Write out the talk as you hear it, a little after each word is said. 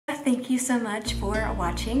thank you so much for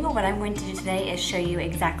watching. What I'm going to do today is show you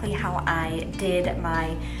exactly how I did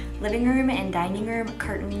my living room and dining room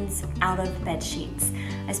curtains out of bed sheets.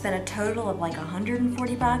 I spent a total of like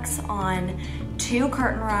 140 bucks on 2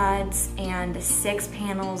 curtain rods and 6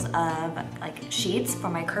 panels of like sheets for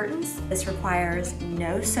my curtains. This requires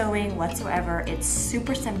no sewing whatsoever. It's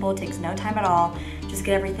super simple, it takes no time at all. Just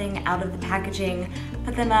get everything out of the packaging,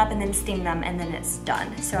 put them up, and then steam them, and then it's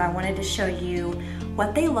done. So I wanted to show you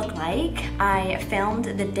what they look like. I filmed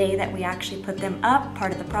the day that we actually put them up,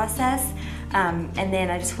 part of the process, and then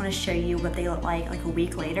I just want to show you what they look like a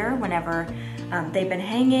week later whenever they've been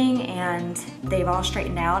hanging and they've all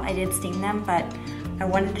straightened out. I did steam them, but I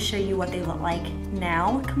wanted to show you what they look like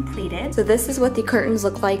now completed. So this is what the curtains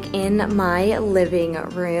look like in my living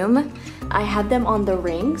room. I had them on the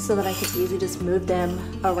ring so that I could easily just move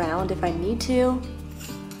them around if I need to,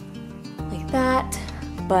 like that.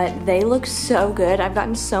 But they look so good. I've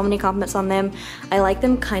gotten so many compliments on them. I like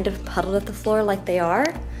them kind of puddled at the floor like they are,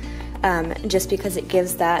 just because it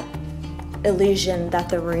gives that illusion that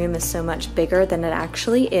the room is so much bigger than it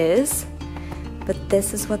actually is. But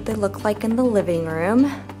this is what they look like in the living room.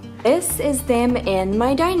 This is them in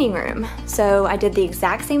my dining room. So I did the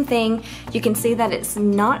exact same thing. You can see that it's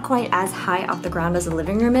not quite as high off the ground as the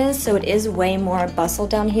living room is, so it is way more bustle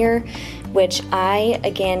down here, which I,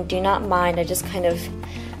 again, do not mind. I just kind of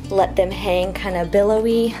let them hang kind of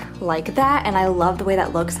billowy like that, and I love the way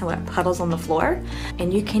that looks, how it puddles on the floor.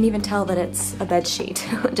 And you can't even tell that it's a bed sheet.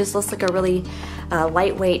 It just looks like a really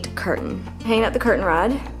lightweight curtain. Hanging up the curtain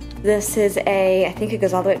rod. This is I think it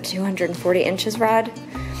goes all the way up to 240 inches rod.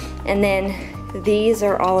 And then these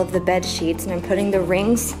are all of the bed sheets, and I'm putting the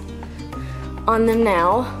rings on them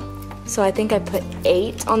now. So I think I put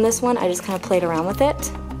 8 on this one. I just kind of played around with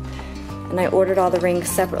it. And I ordered all the rings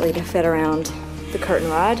separately to fit around the curtain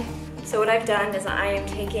rod. So what I've done is I am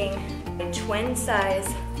taking a twin size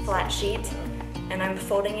flat sheet and I'm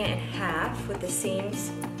folding it in half with the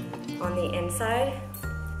seams on the inside.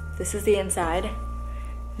 This is the inside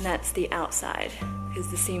and that's the outside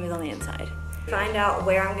because the seam is on the inside. Find out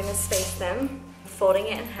where I'm going to space them, folding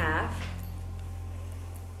it in half.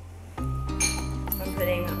 I'm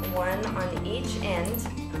putting one on each end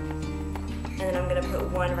and then I'm going to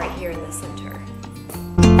put one right here in the center.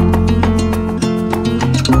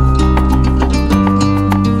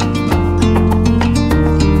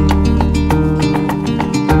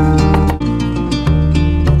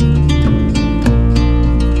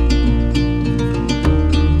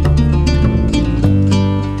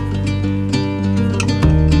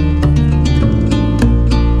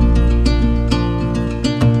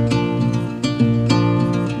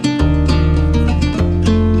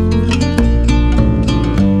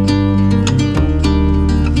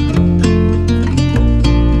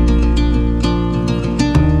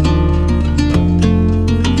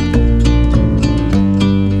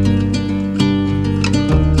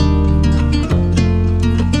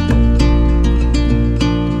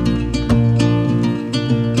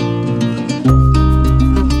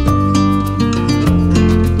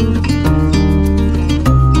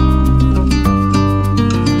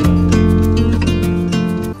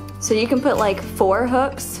 So you can put like 4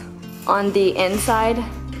 hooks on the inside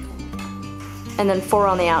and then 4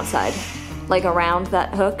 on the outside, like around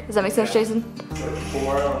that hook. Does that make sense, Jason? So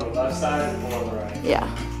 4 on the left side and 4 on the right. Yeah.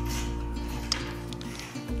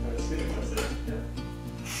 That's it.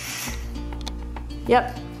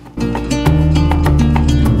 Yep.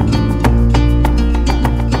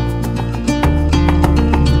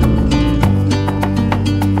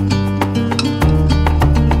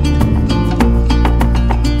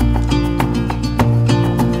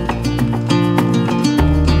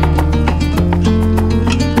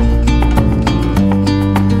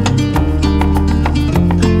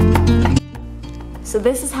 So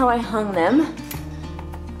this is how I hung them.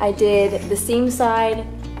 I did the seam side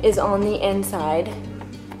is on the inside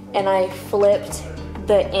and I flipped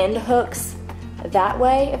the end hooks that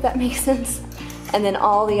way, if that makes sense. And then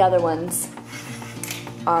all the other ones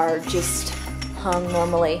are just hung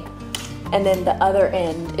normally. And then the other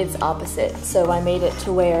end is opposite. So I made it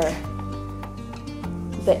to where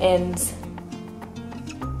the ends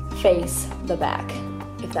face the back,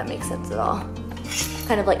 if that makes sense at all.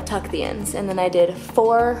 Kind of like tuck the ends. And then I did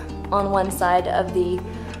 4 on one side of the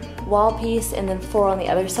wall piece and then 4 on the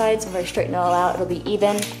other side. So if I straighten it all out, it'll be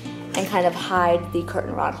even and kind of hide the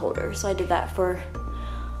curtain rod holder. So I did that for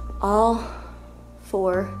all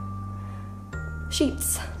 4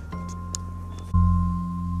 sheets.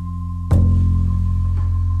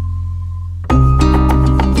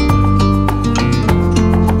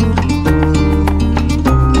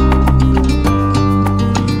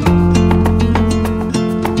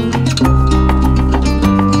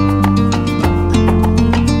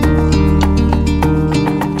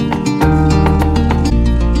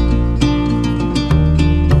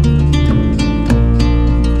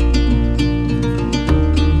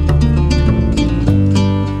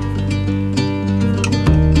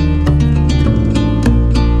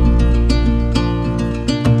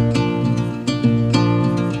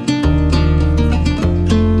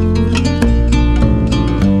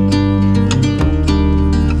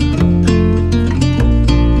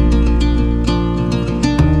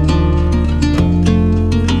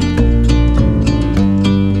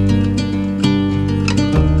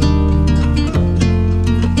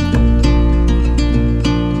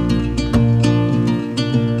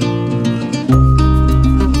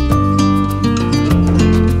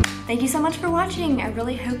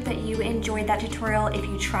 tutorial. If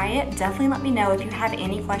you try it, definitely let me know. If you have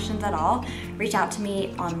any questions at all, reach out to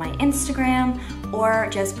me on my Instagram or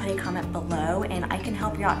just put a comment below and I can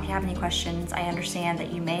help you out if you have any questions. I understand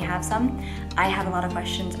that you may have some. I have a lot of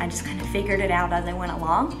questions. I just kind of figured it out as I went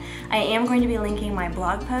along. I am going to be linking my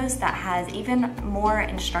blog post that has even more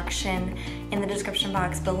instruction in the description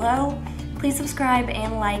box below. Please subscribe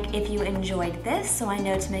and like if you enjoyed this so I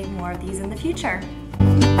know to make more of these in the future.